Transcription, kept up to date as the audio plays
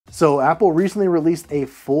So Apple recently released a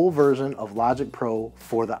full version of Logic Pro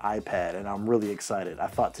for the iPad, and I'm really excited. I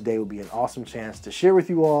thought today would be an awesome chance to share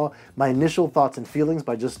with you all my initial thoughts and feelings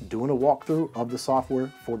by just doing a walkthrough of the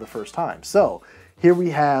software for the first time. So here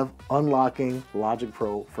we have unlocking Logic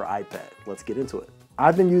Pro for iPad. Let's get into it.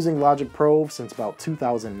 I've been using Logic Pro since about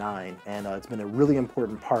 2009, and it's been a really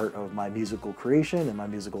important part of my musical creation and my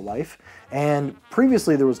musical life. And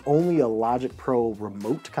previously there was only a Logic Pro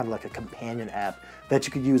remote, kind of like a companion app that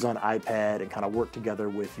you could use on iPad and kind of work together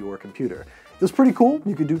with your computer. It was pretty cool.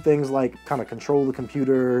 You could do things like kind of control the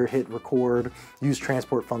computer, hit record, use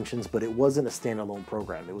transport functions, but it wasn't a standalone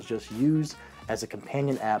program. It was just used as a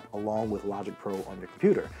companion app along with Logic Pro on your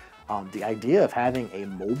computer. The idea of having a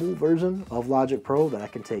mobile version of Logic Pro that I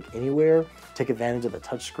can take anywhere, take advantage of the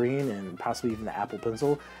touch screen and possibly even the Apple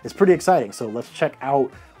Pencil is pretty exciting. So let's check out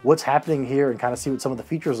what's happening here and kind of see what some of the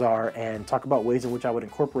features are and talk about ways in which I would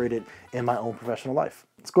incorporate it in my own professional life.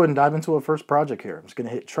 Let's go ahead and dive into a first project here. I'm just going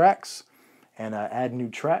to hit tracks and add new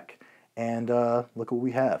track and look what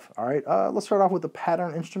we have. All right, let's start off with the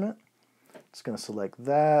pattern instrument. Just going to select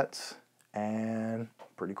that and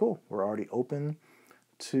pretty cool. We're already open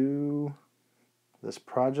to this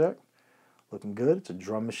project. Looking good. It's a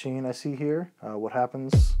drum machine I see here. What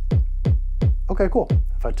happens? Okay, cool.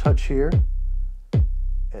 If I touch here,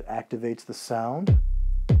 it activates the sound,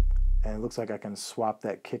 and it looks like I can swap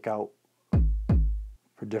that kick out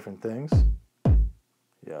for different things.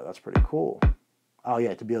 Yeah, that's pretty cool. Oh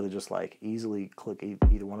yeah, to be able to just like easily click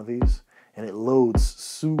either one of these, and it loads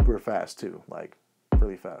super fast too, like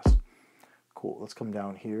really fast. Cool. Let's come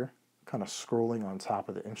down here. Kind of scrolling on top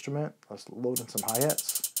of the instrument. Let's load in some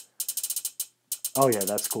hi-hats. Oh yeah,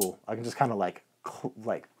 that's cool. I can just kind of like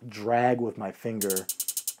drag with my finger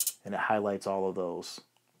and it highlights all of those.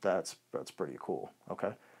 That's pretty cool.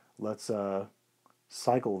 Okay, let's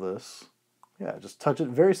cycle this. Yeah, just touch it.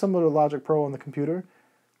 Very similar to Logic Pro on the computer.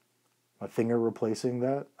 My finger replacing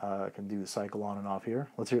that. I can do the cycle on and off here.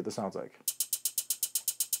 Let's hear what this sounds like.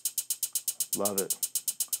 Love it.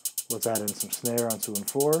 Let's add in some snare on 2 and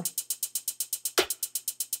 4.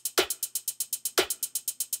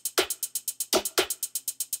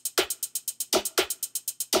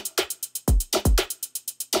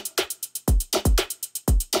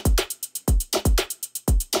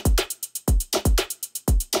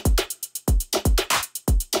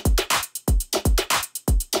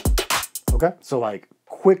 Okay, so like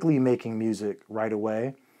quickly making music right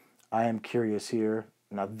away. I am curious here.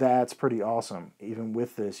 Now that's pretty awesome. Even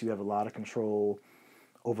with this, you have a lot of control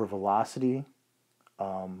over velocity,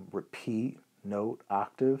 repeat, note,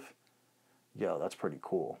 octave. Yo, that's pretty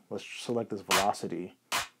cool. Let's select this velocity.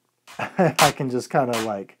 I can just kind of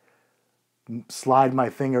like slide my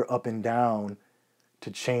finger up and down to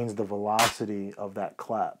change the velocity of that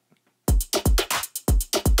clap.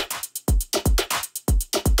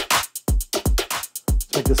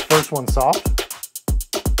 Make this first one soft,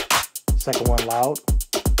 second one loud.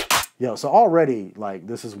 Yo, so already like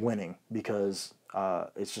this is winning because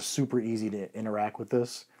it's just super easy to interact with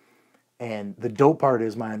this. And the dope part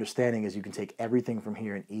is, my understanding is you can take everything from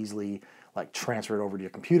here and easily like transfer it over to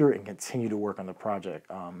your computer and continue to work on the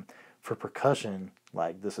project. For percussion,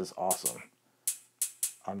 like this is awesome.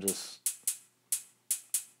 Let's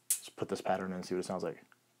put this pattern in and see what it sounds like.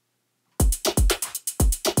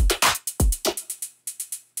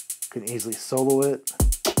 Can easily solo it,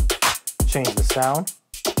 change the sound.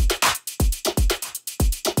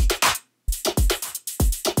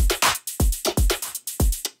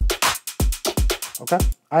 Okay,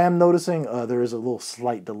 I am noticing there is a little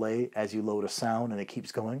slight delay as you load a sound and it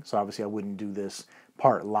keeps going. So obviously I wouldn't do this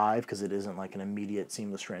part live because it isn't like an immediate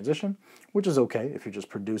seamless transition, which is okay if you're just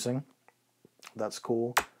producing. That's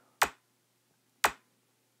cool.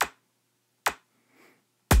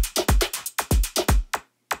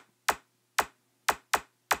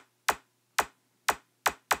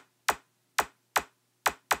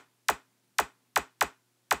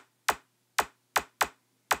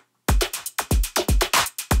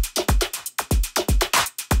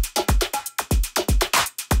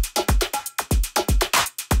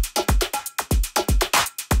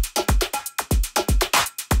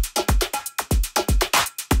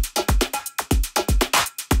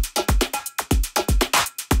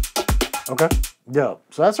 Okay, yeah,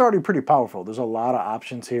 so that's already pretty powerful. There's a lot of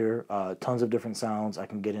options here, tons of different sounds I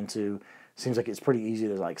can get into. Seems like it's pretty easy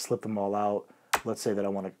to like slip them all out. Let's say that I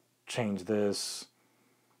want to change this,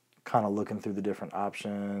 kind of looking through the different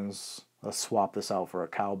options. Let's swap this out for a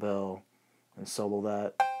cowbell and solo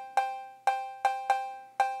that.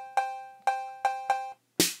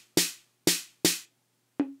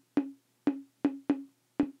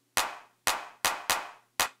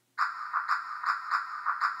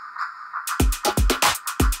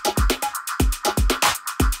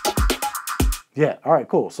 Yeah, all right,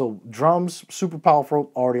 cool. So drums, super powerful,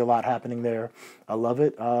 already a lot happening there. I love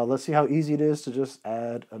it. Let's see how easy it is to just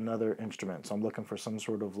add another instrument. So I'm looking for some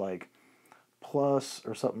sort of like plus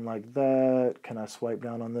or something like that. Can I swipe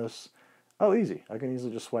down on this? Oh, easy. I can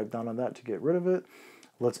easily just swipe down on that to get rid of it.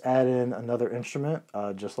 Let's add in another instrument,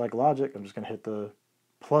 just like Logic. I'm just going to hit the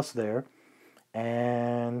plus there.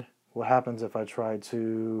 And what happens if I try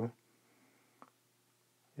to,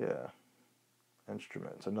 yeah,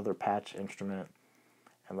 instruments, another patch instrument,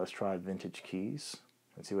 and let's try vintage keys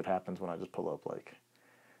and see what happens when I just pull up like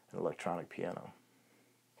an electronic piano.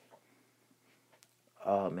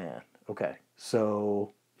 Oh man, okay,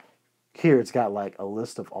 so here it's got like a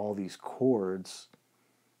list of all these chords,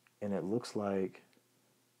 and it looks like,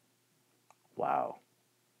 wow,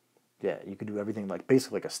 yeah, you could do everything like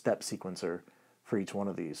basically like a step sequencer for each one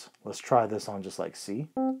of these. Let's try this on just like C.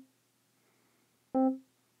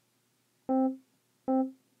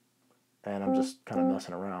 And I'm just kind of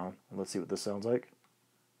messing around. Let's see what this sounds like.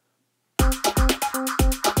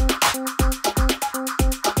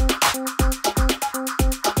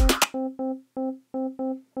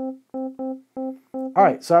 All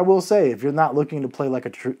right, so I will say, if you're not looking to play like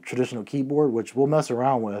a traditional keyboard, which we'll mess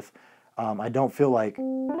around with, I don't feel like,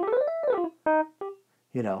 you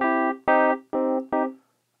know,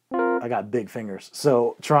 I got big fingers.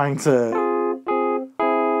 So trying to,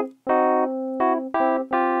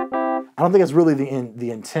 I don't think it's really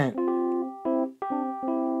the intent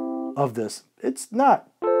of this. It's not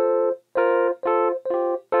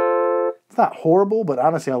horrible, but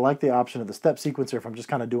honestly, I like the option of the step sequencer if I'm just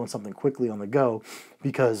kind of doing something quickly on the go,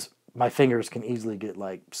 because my fingers can easily get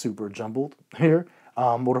like super jumbled here.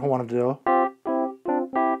 What do I want to do?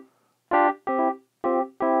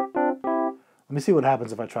 Let me see what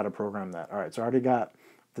happens if I try to program that. All right, so I already got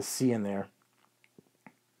the C in there.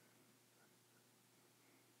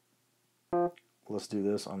 Let's do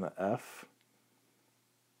this on the F.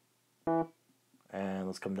 And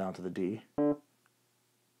let's come down to the D.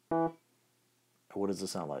 What does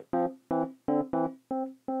this sound like?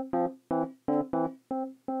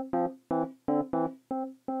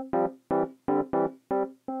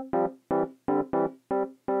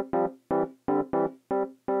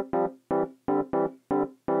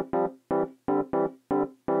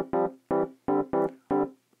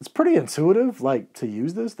 It's pretty intuitive, like, to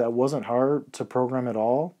use this. That wasn't hard to program at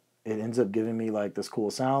all. It ends up giving me like this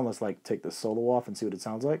cool sound. Let's like take this solo off and see what it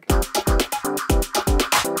sounds like.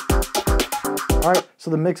 All right, so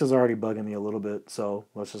the mix is already bugging me a little bit, so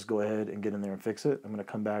let's just go ahead and get in there and fix it. I'm gonna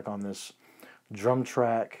come back on this drum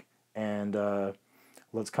track, and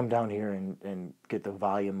let's come down here and get the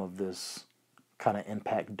volume of this kind of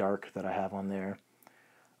impact dark that I have on there.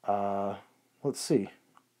 Let's see.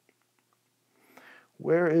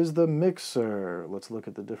 Where is the mixer? Let's look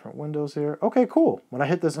at the different windows here. Okay, cool. When I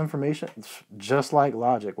hit this information, it's just like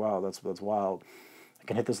Logic. Wow, that's wild. I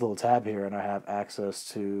can hit this little tab here, and I have access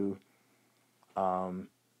to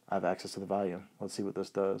the volume. Let's see what this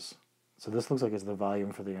does. So this looks like it's the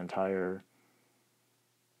volume for the entire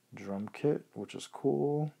drum kit, which is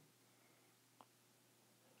cool.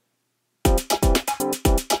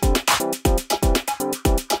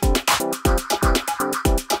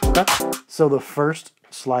 Okay. So the first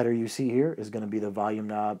slider you see here is going to be the volume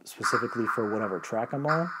knob specifically for whatever track I'm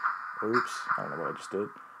on. Oops, I don't know what I just did.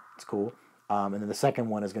 It's cool. And then the second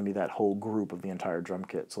one is going to be that whole group of the entire drum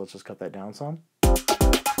kit. So let's just cut that down some.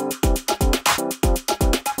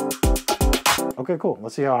 Okay, cool.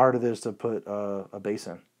 Let's see how hard it is to put a bass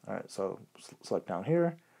in. All right, so select down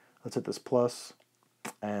here. Let's hit this plus,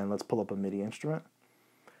 and let's pull up a MIDI instrument.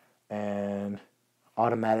 And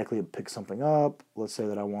automatically it picks something up. Let's say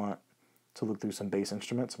that I want to look through some bass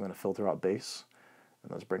instruments. I'm going to filter out bass.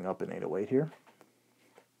 And let's bring up an 808 here.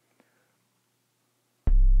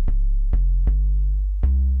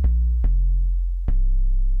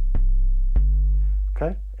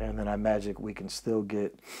 Okay, and then we can still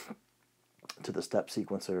get to the step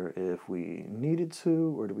sequencer if we needed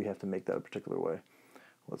to, or do we have to make that a particular way?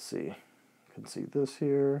 Let's see. You can see this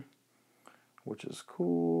here, which is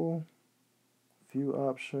cool. View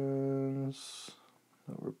options,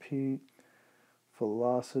 no repeat,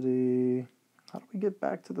 velocity. How do we get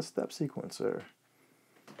back to the step sequencer?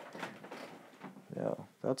 Yeah,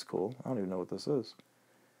 that's cool. I don't even know what this is.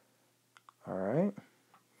 All right.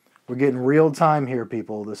 We're getting real time here,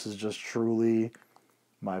 people. This is just truly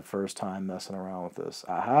my first time messing around with this.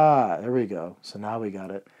 Aha, there we go. So now we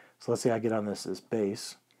got it. So let's say I get on this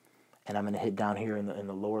bass, and I'm going to hit down here in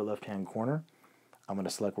the lower left-hand corner. I'm going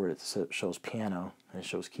to select where it shows piano, and it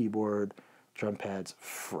shows keyboard, drum pads,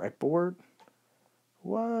 fretboard.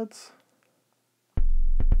 What?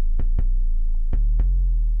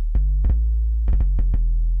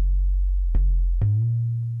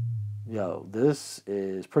 Yo, this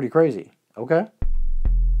is pretty crazy. Okay.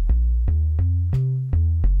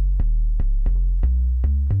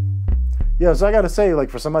 Yeah, so I gotta say, like,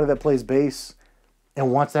 for somebody that plays bass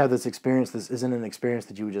and wants to have this experience, this isn't an experience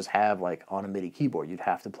that you would just have like on a MIDI keyboard. You'd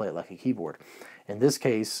have to play it like a keyboard. In this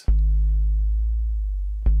case,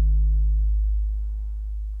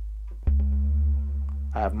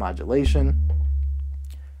 I have modulation.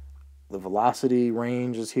 The velocity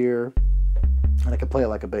range is here, and I can play it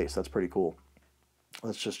like a bass. That's pretty cool.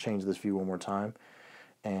 Let's just change this view one more time.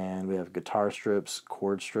 And we have guitar strips,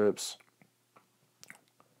 chord strips.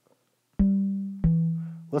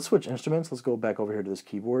 Let's switch instruments. Let's go back over here to this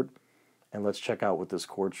keyboard, and let's check out what this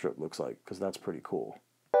chord strip looks like, because that's pretty cool.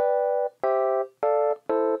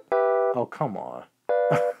 Oh, come on.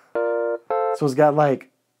 So it's got like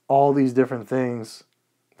all these different things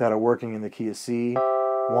that are working in the key of C.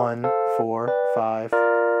 1, 4, 5,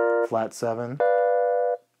 flat 7.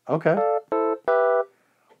 Okay.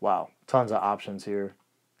 Wow, tons of options here,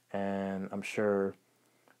 and I'm sure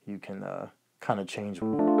you can kind of change.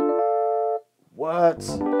 What?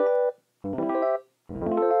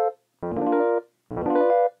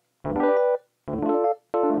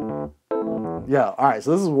 Yeah, all right,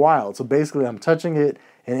 so this is wild. So basically I'm touching it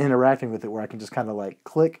and interacting with it, where I can just kind of like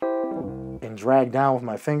click and drag down with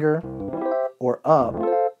my finger or up,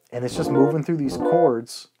 and it's just moving through these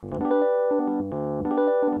chords.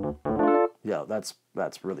 Yeah, that's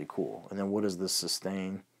really cool. And then what is this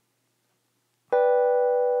sustain?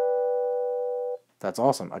 That's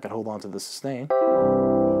awesome. I can hold on to the sustain.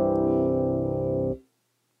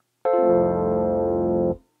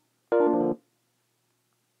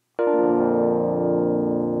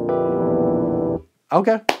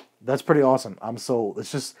 Okay, that's pretty awesome. I'm sold.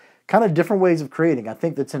 It's just kind of different ways of creating. I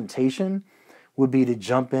think the temptation would be to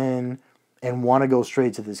jump in and want to go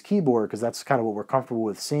straight to this keyboard, because that's kind of what we're comfortable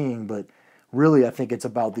with seeing. But really, I think it's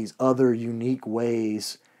about these other unique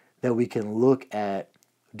ways that we can look at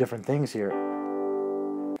different things here.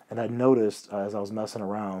 And I noticed as I was messing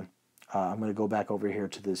around, I'm going to go back over here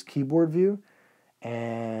to this keyboard view,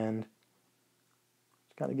 and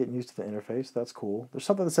kind of getting used to the interface. That's cool. There's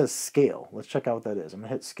something that says scale. Let's check out what that is. I'm going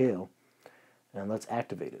to hit scale, and let's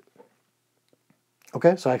activate it.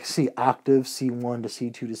 Okay, so I can see octave, C1 to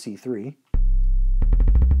C2 to C3.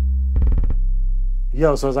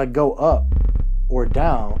 Yo, so as I go up or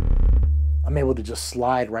down, I'm able to just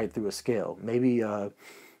slide right through a scale. Maybe the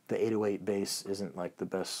 808 bass isn't like the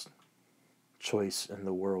best choice in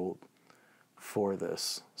the world for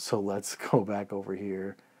this. So let's go back over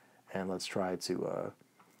here and let's try to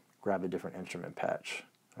grab a different instrument patch.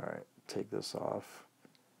 All right, take this off.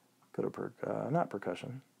 Go to not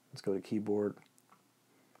percussion. Let's go to keyboard,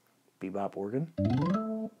 bebop organ.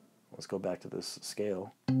 Let's go back to this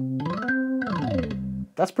scale.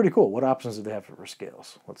 That's pretty cool. What options do they have for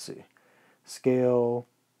scales? Let's see. Scale.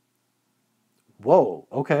 Whoa,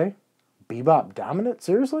 okay. Bebop dominant?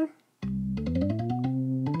 Seriously?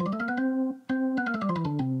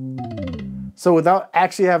 So without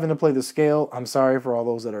actually having to play the scale, I'm sorry for all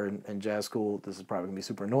those that are in jazz school, this is probably going to be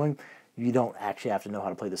super annoying. You don't actually have to know how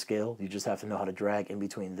to play the scale. You just have to know how to drag in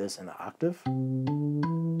between this and the octave.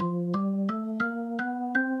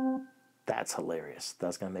 That's hilarious.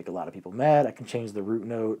 That's going to make a lot of people mad. I can change the root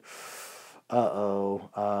note.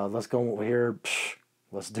 Uh-oh. Let's go over here.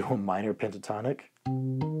 Let's do a minor pentatonic.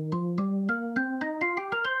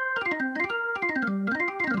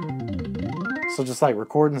 So just like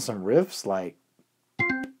recording some riffs, like,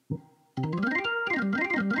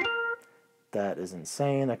 that is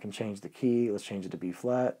insane. I can change the key. Let's change it to B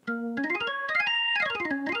flat.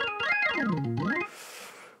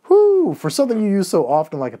 Whew, for something you use so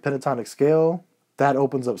often like a pentatonic scale, that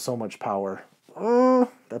opens up so much power.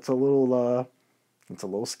 That's a little it's a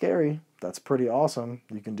little scary. That's pretty awesome.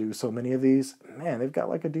 You can do so many of these. Man, they've got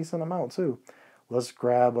like a decent amount too. Let's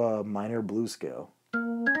grab a minor blues scale.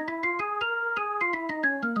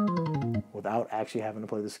 Without actually having to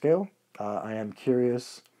play the scale. I am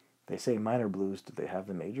curious. They say minor blues. Do they have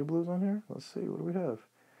the major blues on here? Let's see. What do we have?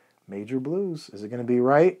 Major blues. Is it going to be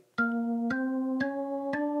right?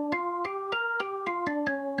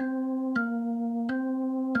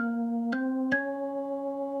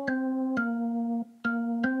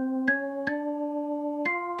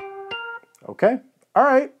 Okay. All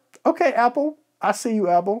right. Okay, Apple. I see you,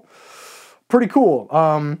 Apple. Pretty cool.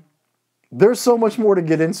 There's so much more to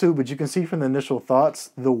get into, but you can see from the initial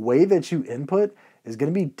thoughts, the way that you input is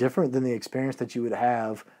going to be different than the experience that you would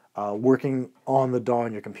have working on the DAW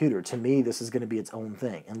on your computer. To me, this is going to be its own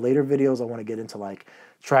thing. In later videos, I want to get into like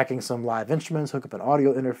tracking some live instruments, hook up an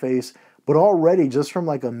audio interface, but already just from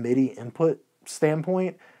like a MIDI input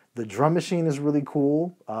standpoint, The drum machine is really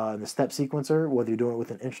cool. The step sequencer, whether you're doing it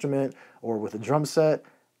with an instrument or with a drum set,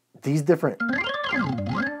 these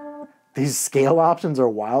scale options are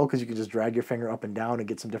wild because you can just drag your finger up and down and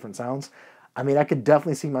get some different sounds. I mean, I could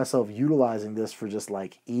definitely see myself utilizing this for just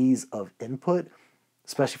like ease of input,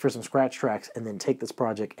 especially for some scratch tracks, and then take this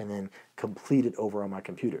project and then complete it over on my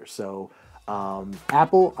computer. So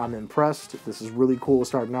Apple, I'm impressed. This is really cool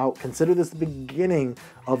starting out. Consider this the beginning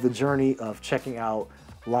of the journey of checking out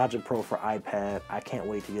Logic Pro for iPad. I can't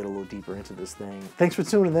wait to get a little deeper into this thing. Thanks for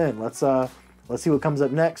tuning in. Let's see what comes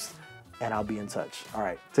up next, and I'll be in touch. All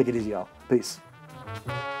right, take it easy, y'all. Peace.